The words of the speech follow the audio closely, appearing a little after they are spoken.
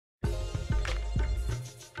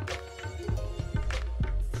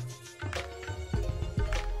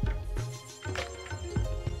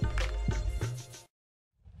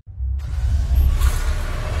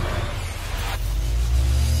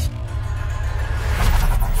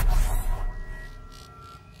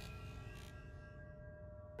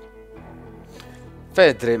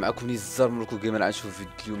فالدراري معكم نزار ملكو كيما غنشوف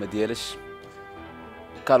فيديو اليوم ديالاش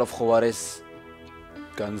كال اوف خواريز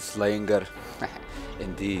غانسلاينغر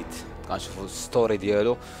انديد. غنشوفو الستوري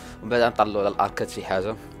ديالو ومن بعد غنطلعو على الاركات شي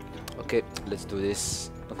حاجه. اوكي ليتس دو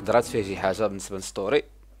ذيس. دونك درات فيه شي حاجه بالنسبه للستوري.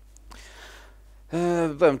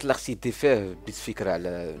 المهم طلقت يدي فيه بديت فكره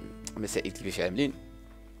على مسائل كيفاش عاملين.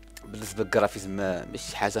 بالنسبه للجرافيزم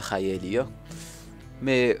ماشي حاجه خياليه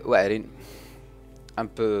مي واعرين ان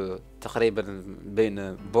بو تقريبا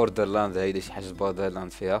بين بوردرلاند. هايدي شي حاجه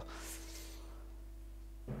بوردرلاند فيها.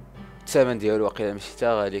 الثمن ديالو واقيلا ماشي حتى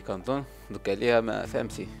غالي كنظن دوك عليها ما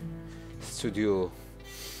فهمتي. استوديو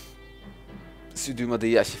ما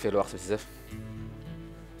ضيعش فيه الوقت بزاف.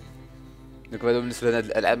 دونك هذا بالنسبه لهاد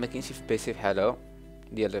الالعاب ما كاينش في بيسي بحالها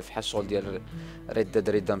ديال بحال الشغل ديال ريد ديد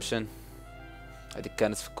ريدمشن. هذيك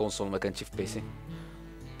كانت في الكونسول ما كانتش في بيسي.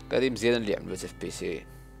 هذه مزيانه اللي عملوها في بيسي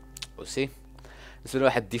اوسي. بالنسبه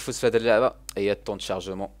لواحد ديفوز في هذه اللعبه هي الطون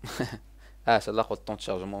شارجمون. ان شاء الله الطون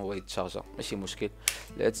شارجمون هو يتشارجا ماشي مشكل.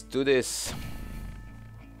 ليتس دو ذيس.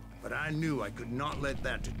 But I knew I could not let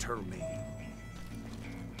that deter me.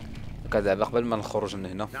 كدابا قبل ما نخرج من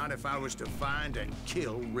هنا Not if I was to find and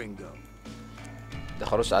kill Ringo.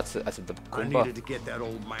 خرجت غتبدا I بالكومبا. needed to get that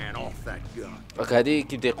old man off that gun. دونك هادي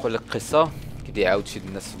كيبدا يقول لك قصه، كيبدا يعاود شي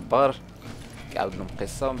الناس في البار كيعاود لهم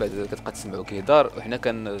قصه ومن بعد كتبقى تسمعو كيهضر وحنا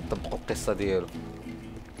كنطبقوا القصه ديالو.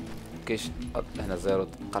 كاينش هنا زيرو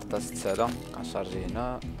قرطاس تسالا كنشارجي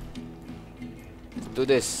هنا دو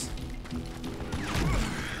ديس.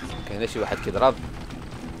 كاين هنا شي واحد كيضرب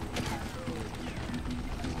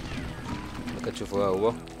كتشوفوها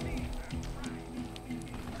هو.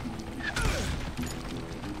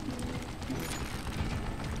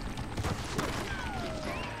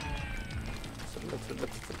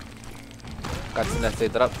 كنتسنى حتى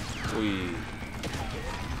يضرب. وي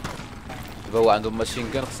دابا هو عندهم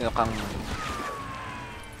ماشين كان خصني نبقى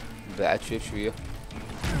نبعد شويه بشويه.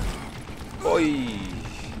 وي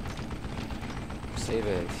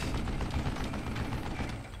مصيبه هادي.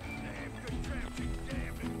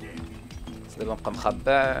 دابا نبقى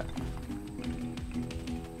مخبع.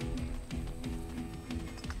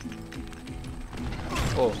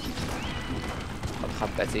 اوه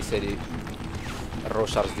مخبع تيسالي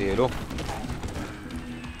الروشارج ديالو.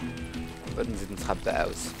 بعد نزيد نتخبى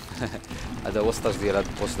عاود. هذا هو السطاج ديال هاد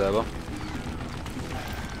البوست دابا.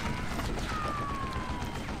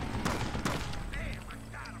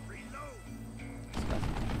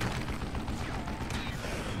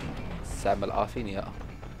 استعمل افينيا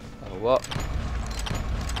هو.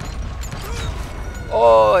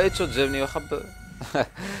 اوه هيتشوت جابني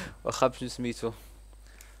واخا شنو سميتو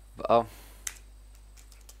بقى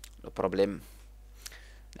لو بروبليم.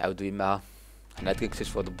 نعاودو يماها حنا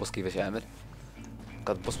كنكتشفو هاد البوس كيفاش عامل.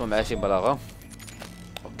 هاد البوس ما معاه شي بلاغه.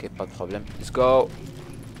 اوكي با بروبليم ليتس جو.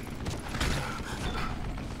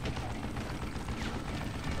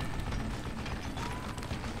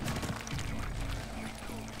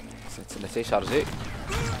 نتسنى حتى يشارجي.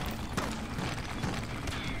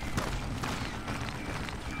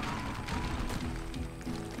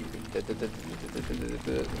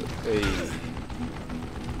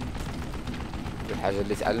 الحاجه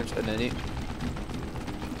اللي تعلمت انني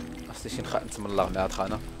خصني شي نتملغ مع هاد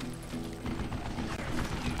خانه.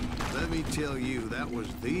 Let me tell you that was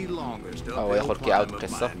the longest هو ياخد uphill كيعاود climb of my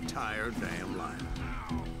القصه. entire damn life.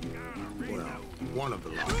 Well, one of the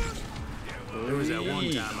longest. There was that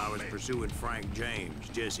one time I was pursuing Frank James,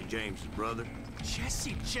 Jesse James's brother.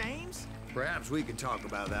 Jesse James? Perhaps we can talk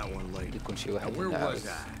about that one later. يكون شي Now, واحد where هنا was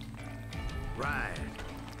I? Right.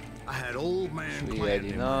 I had old man شوية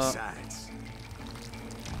planted in my هنا. sights.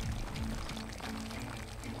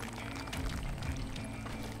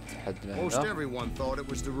 تحدنا Most هنا. everyone thought it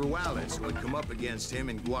was the Ruales who had come up against him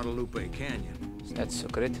in Guadalupe Canyon. سمعت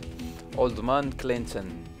سكريت اولد مان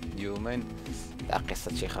كلينتون يومين تاع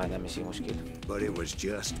قصه شي خانه ماشي مشكل. But it was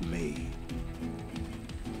just me.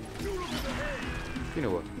 فين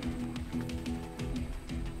هو؟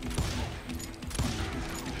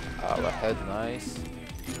 واحد نايس.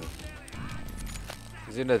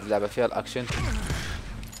 زين هاد اللعبه فيها الاكشن.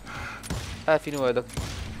 فين هو هذاك؟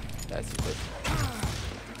 لا سيبات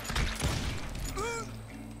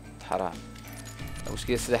حرام.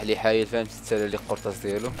 المشكل السلاح اللي حايل فهمتي تسالى لي القرطاس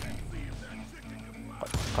ديالو.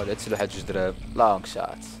 بقاو لي هاد السلاح 2 دراهم لونغ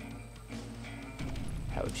شات.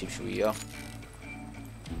 نحاول نمشي بشويه.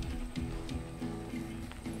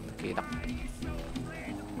 كاينه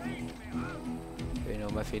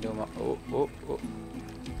فين هما او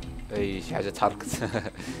اي شي حاجه تحركت.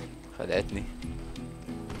 خدعتني.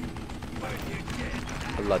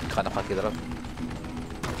 الله ديك خنقه كيضرب.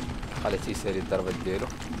 خليتي يسالي الضربات ديالو.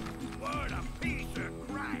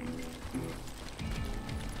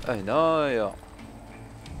 هنايا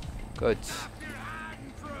كوت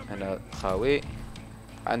هنا خاوي.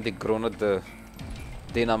 عندي كروناد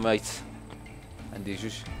ديناميت، عندي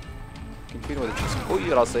جوج. كاين فين هذاك المسك؟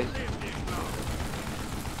 وي راسي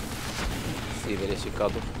سيب عليه شي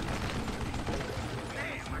كادو.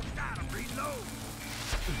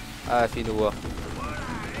 فين هو؟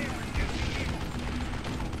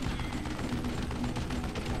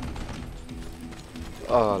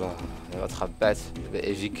 لا ايوا تخبعت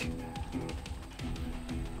دابا اجيك.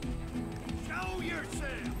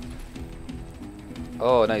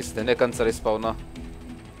 نايس. هنا كانت ريسباونا.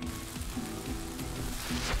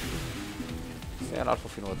 نعرفو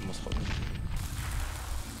فين هو هاد المسخوط.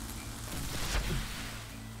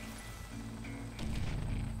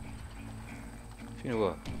 فين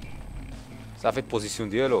هو؟ صافي البوزيسيون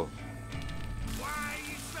ديالو.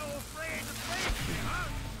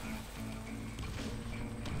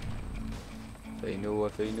 فين هو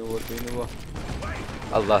فين هو فين هو؟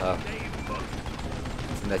 الله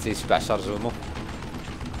تسنى تيشبع شارجمون.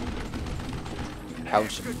 نحاول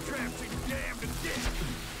نشد.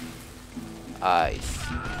 ايس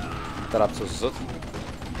ضربتو الزوت.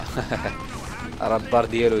 راه البار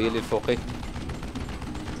ديالو هي اللي الفوقي.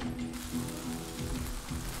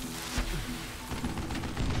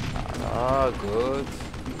 جود.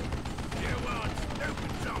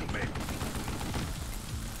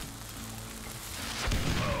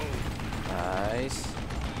 نايس.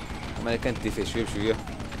 انا كندي فيه شويه بشويه.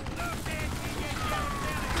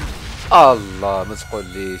 الله ما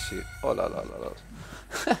تقوليش. لا لا لا لا.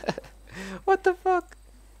 What the fuck?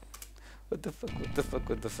 What the fuck? What the fuck?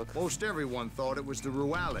 What the fuck? Most everyone thought it was the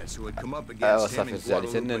Ruales who had come up against him in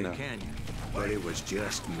Guadalupe Canyon, but it was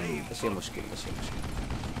just me. ماشي مشكل ماشي مشكل.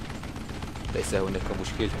 ليس هناك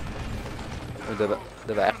مشكل.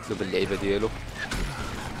 ودابا عقتلو باللعيبه ديالو.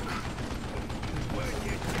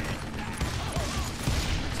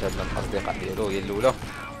 سالنا الاصدقاء ديالو هي الاولى.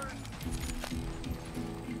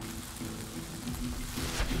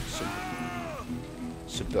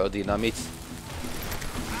 شبعو ديناميت.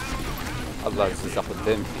 الله الزلزال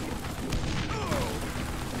قدامي.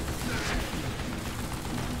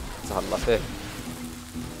 تهلا فيه.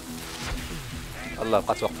 الله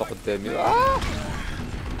بقات واقفه قدامي.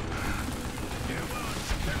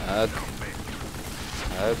 هاك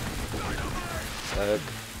هاك هاك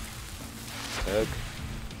هاك.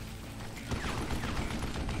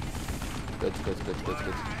 كد كد كد كد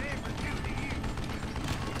كد.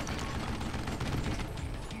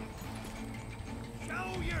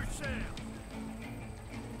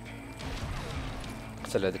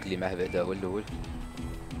 قتل هذاك اللي معاه بعدا هو الاول.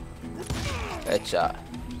 اتشا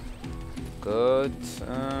كود.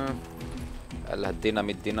 الله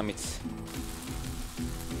الديناميت ديناميت.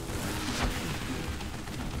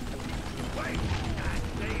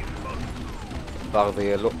 الباغ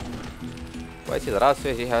ديالو بغيتي ضرات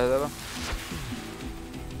فيه شي حاجه دابا.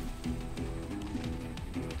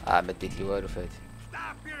 ما ديت لي والو فهادي.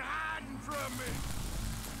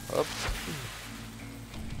 هوب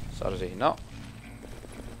شارجي هنا.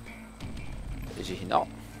 يجي هنا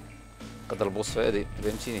قدر البوص فهادي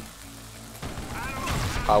فهمتيني.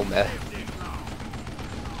 بقاو معاه.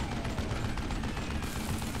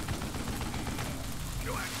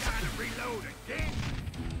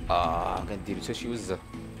 كندير حتى شي وزه.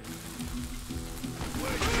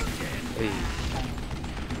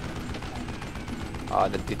 انا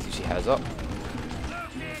ديت لي شي حاجه.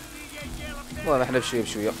 المهم حنا بشويه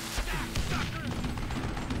بشويه.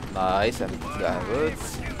 نايس. عملت عاود.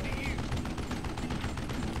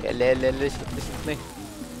 لا لا لا شدني.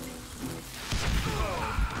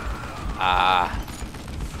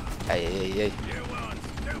 اي اي اي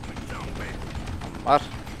مار.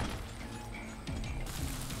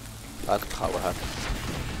 هاك تخاوى هاك.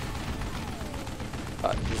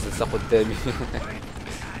 الزلزال قدامي.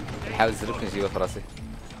 نحاول نزرب كنجيبها في راسي.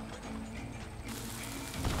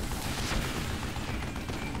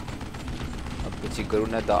 بغيتي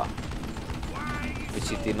كرونادا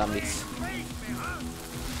بغيتي ديناميكس.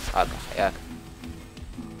 هاكا ياك.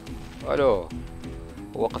 الو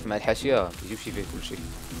وقف مع الحاشيه يجيبش فيه كلشي.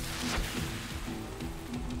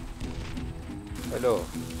 الو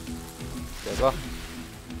دابا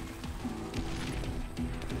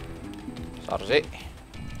شارجي.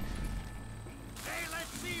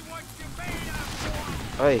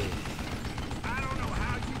 اي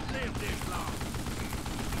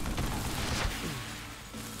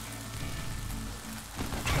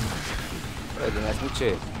هادي ما تموتش.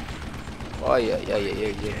 اي اي اي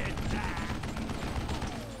اي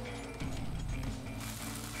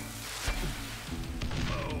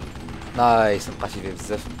نايس. مبقاش فيه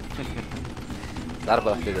بزاف.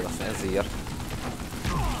 ضربة واحدة دابا خصني نزير.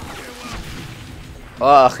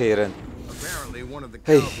 أخيرا. Apparently one of the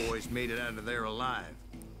cowboys made it out of there alive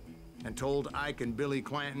and told Ike and Billy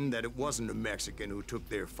Clanton that it wasn't a Mexican who took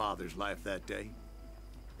their father's life that day.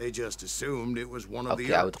 They just assumed it was one of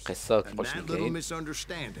the others. And that little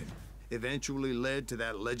misunderstanding eventually led to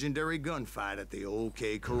that legendary gunfight at the OK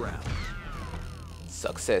Corral.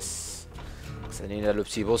 Success. خصني لو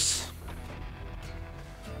بتي بوس.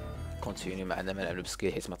 كونتيني معنا ما نلعبو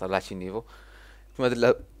بسكيل حيت ما طلعتش النيفو. كما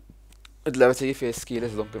هاد اللعبة هي فيها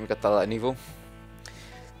سكيلات دونك ملي كطلع نيفو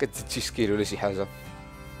كتزيد شي سكيل ولا شي حاجة.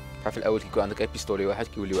 بحال في الأول كيكون عندك بيستولي واحد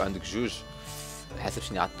كيوليو عندك جوج على حسب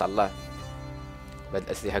شنو غتطلع. بعد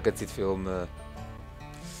الأسلحة كتزيد فيهم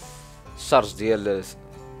الشارج ديال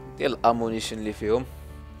الامونيشن اللي فيهم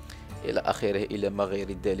الى اخره الى ما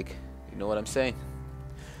غير ذلك. you know what I'm saying.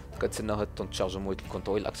 كنتسناو هاد الطون تشارجمون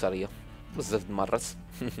الكونترول الاكثريه بزاف د المرات.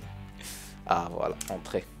 فوالا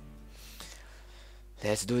اونطري.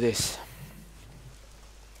 Let's do this.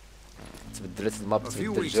 تبدلت الماب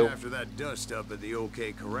تبدل الجو. After that dust up at the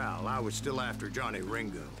OK Corral, I was still after Johnny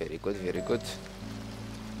Ringo. Very good, very good.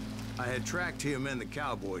 I had tracked him and the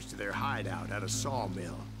cowboys to their hideout at a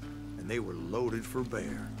sawmill, and they were loaded for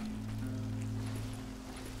bear.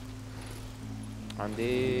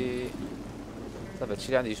 عندي صافي هادشي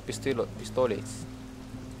اللي عندي جوج بيستوليت.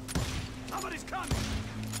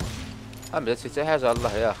 بدات في حتى حاجة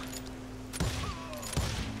الله يا أخي.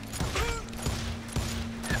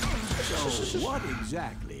 What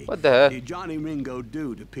exactly did Johnny Ringo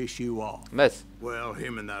do to piss you off? مات. Well,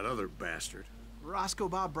 him and that other bastard. Roscoe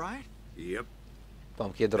Bob Bryant? Yep.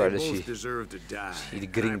 فهم كيهضروا على They شي both deserve to die.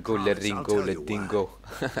 الجرينجو ولا الرينجو ولا الدينجو.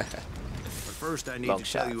 But first I need to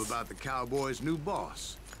tell you about the cowboys' new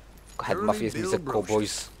boss. واحد مافيا سميتها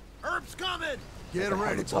كوبويز. Herb's coming. Get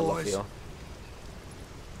ready, boys.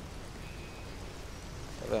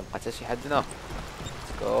 تمام مبقى حتى شي حد هنا.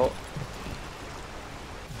 جو.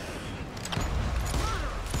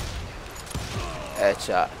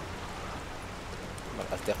 اتشا.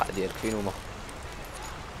 الأصدقاء ديالك فين هما؟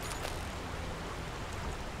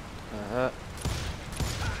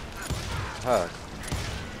 هاك.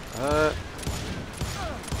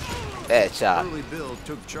 اتشا.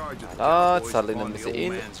 تصار لينا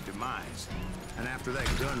المسائل.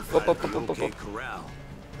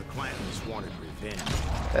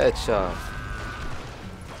 اتشا.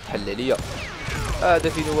 حل عليا. هذا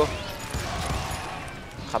فين هو؟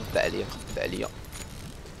 خبط عليا.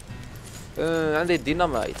 عندي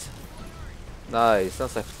الدينامايت. نايس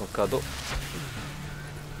نصيفط لكم كادو.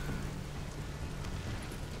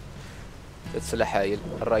 السلاح هايل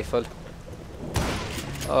الرايفل.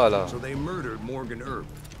 لا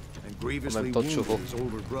ومن طول تشوفوا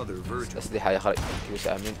الأسلحة يا خري كيفاش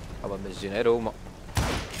عاملين هما مجين غير هما.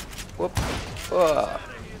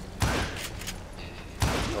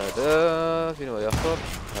 هذا فين هو ياخر؟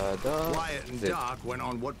 هذا زين.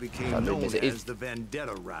 هذا المزائد.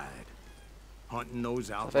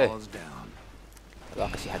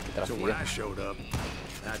 لاقي شي حد كيضرب فيا.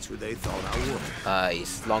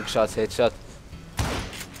 نايس لونج شوت هيد شوت.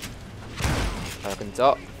 هاك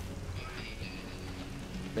انت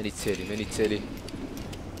من التالي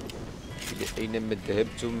اينما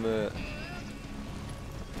ذهبتم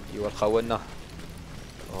ايوا الخونه.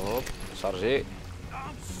 هوب شارجي.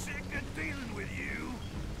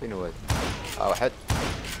 فين هو هذا؟ واحد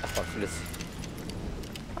اخر فلس.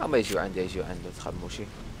 ما يجيو عندي تخموشي.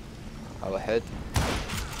 واحد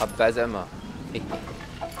خبع زعما.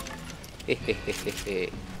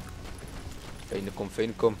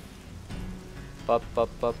 فينكم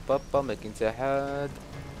بابا ما كاين حتى حد.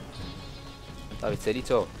 صافي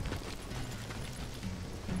تساليتو.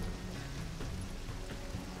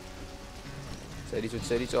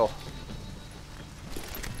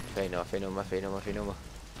 فين هما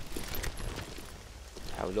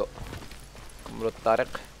حاولوا كملوا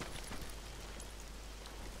الطريق.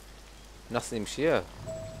 خصني نمشي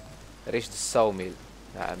ريش الساوميل.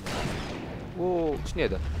 نعم. شنو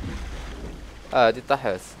هذا؟ هادي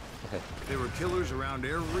طاحت. There were killers around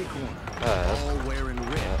every corner, all wearing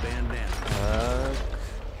red bandanas.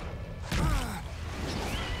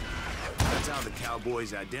 That's how the cowboys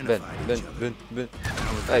identified each other. I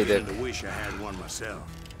was beginning to wish I had one myself,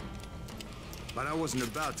 but I wasn't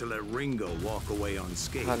about to let Ringo walk away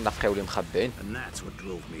unscathed. And that's what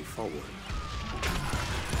drove me forward.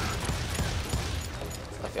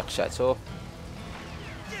 صافي قشعتو.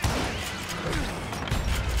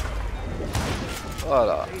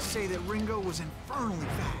 فوالا.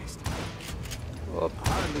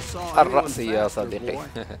 الرأسية يا صديقي.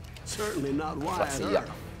 الرأسية.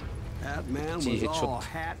 تيجي تشط.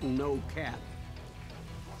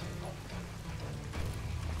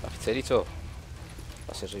 تاليتو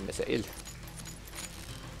باش نجري المسائل.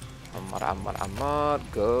 عمر عمر عمر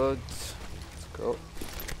جود جو.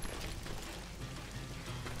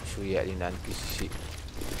 شويه علينا عند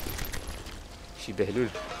شي بهلول.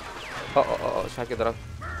 شحال كيضرب.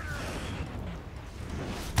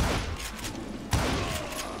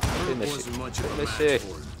 ماشي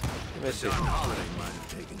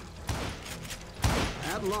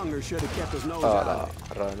That longer should have kept his nose لا out.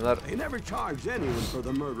 رانر. They never charged anyone for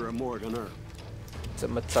the murder of Morgan Earl.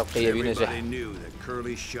 تم الترقية بنجاح. Everybody knew that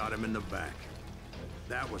Curly shot him in the back.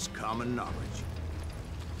 That was common knowledge.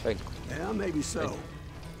 Yeah, maybe so.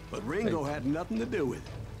 But Ringo had nothing to do with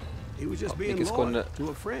it. He was just being loyal to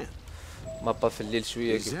a friend. مابا في الليل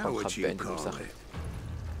شوية Is that كيبقى what مخبي you عندي call مساخن. it?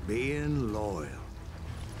 Being loyal.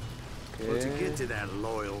 Well, to get to that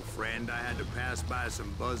loyal friend, I had to pass by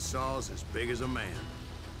some buzzsaws as big as a man.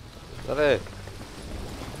 صافي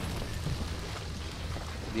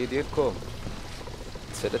ديالكم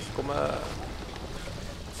تسالت لكم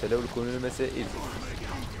تسالاو لكم المسائل.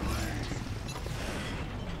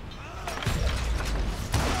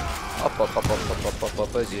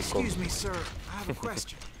 جيكم Excuse me, sir. I have a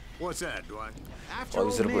question. What's that, Dwight? After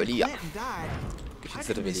old يزربوا man عليا. Clinton died, كيفاش how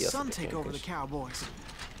تزرب did his عليا son صاحبي؟ take over the Cowboys?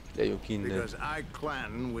 لا يمكن. Because Ike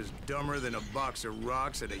Clanton was dumber than a box of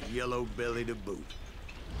rocks and a yellow belly to boot.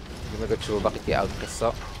 كما كتشوفوا باقي كيعاود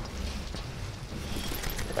القصة.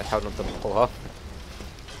 كنحاولوا نطبقوها.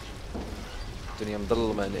 الدنيا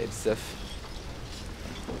مظلمة هنايا بزاف.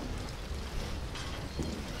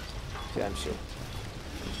 فين غنمشيو؟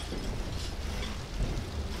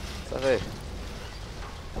 صافي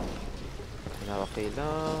هنا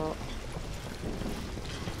واقيلا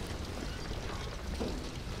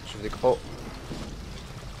شوف ديك او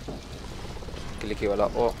كليكيو على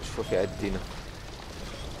او شوفو فين عدينا.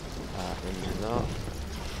 من هنا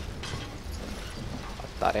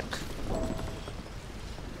الطريق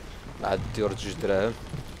مع الديور 2 دراهم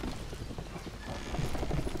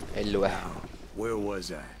الواح. Where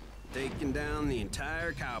was I? Taking down the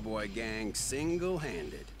entire cowboy gang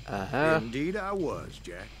single-handed. Indeed I was,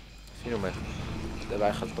 Jack. فين هما؟ دابا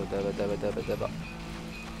غيخلطو دابا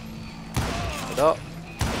هذا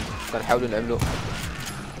كنحاولو نعملو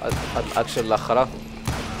هاد الاكشن الاخرى.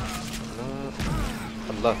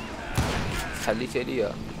 الله حليت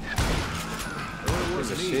عليا. It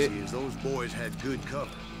wasn't easy as those boys had good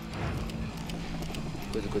cover.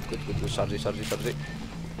 good شارجي فين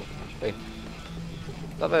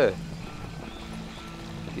صافي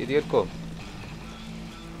ديالكم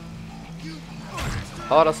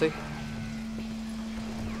راسي.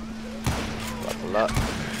 تبارك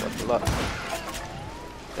الله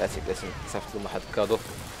كلاسيك صيفط لهم واحد الكادو.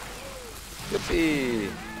 يوبي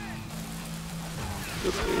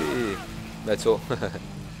ماتو.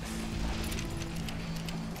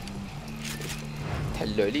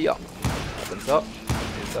 تحلوا عليا تنسى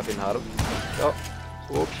فين هارب.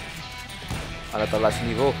 اوب انا طلعت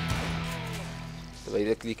نيفو دابا.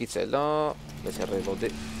 اذا كليكيت على باش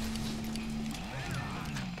نريلودي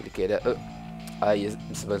كليكي على هي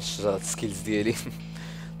بالنسبه للشجره السكيلز ديالي.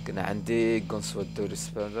 كان عندي غونسواد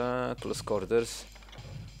دوريسبالا كلوز كوردرز.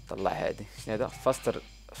 طلع هادي شنو هذا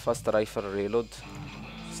فاست رايفل ريلود.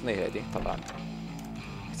 شنو هي هادي؟ طلع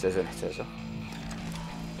نحتاجها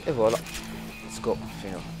اي فوالا. ليتس جو.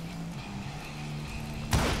 فين هو؟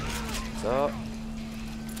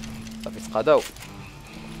 صافي تقاداو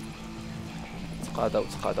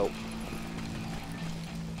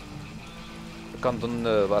كنظن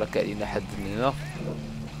بارك علينا حد من هنا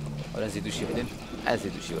ولا نزيدو شي وحدين.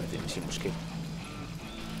 ماشي مشكل.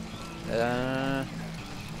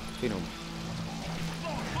 فين هما؟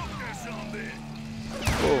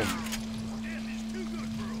 بوم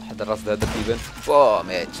حد الراس هذا كيبان. بوم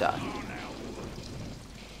هيتشات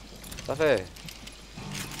صافي.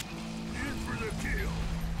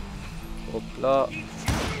 اوبلا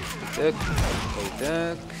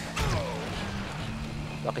هيداك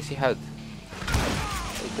باقي شي حد.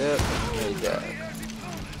 هيداك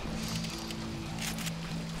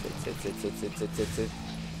زيد.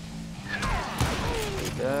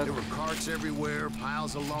 There were carts everywhere,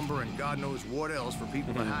 piles of lumber, and God knows what else for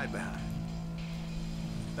people to hide behind.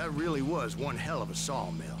 That really was one hell of a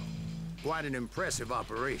sawmill. Quite an impressive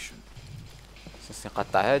operation.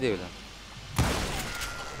 نقطع هادي ولا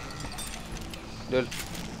لول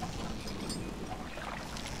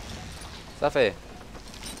صافي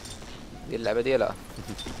ديال اللعبه ديالها.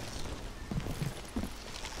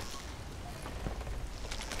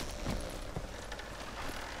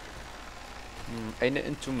 اين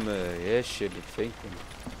انتم يا الشباب؟ فينكم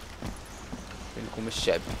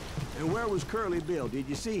الشعب؟ And where was Curly Bill? Did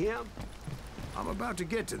you see him? I'm about to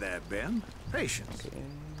get to that, Ben. Patience.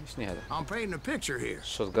 شنو هذا؟ I'm painting a picture here.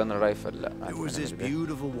 shotgun rifle. لا It was this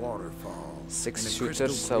beautiful waterfall. 6-shooter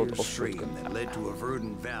south of shotgun. That led to a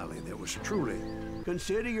verdant valley that was truly.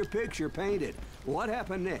 Consider your picture painted. What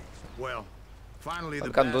happened next? Well, finally the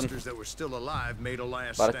كنظن bastards that were still alive made a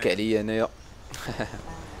last بارك stand. عليا انايا.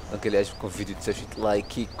 دونك الا عجبكم الفيديو تنساوش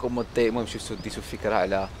لايكي كومونتي. المهم شفتوا ديتو فكره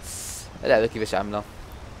على اللعبه كيفاش عامله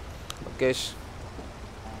مكاينش.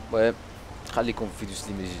 المهم خليكم في فيديو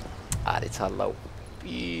سليم جديد. تهلاو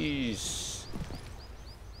بيس.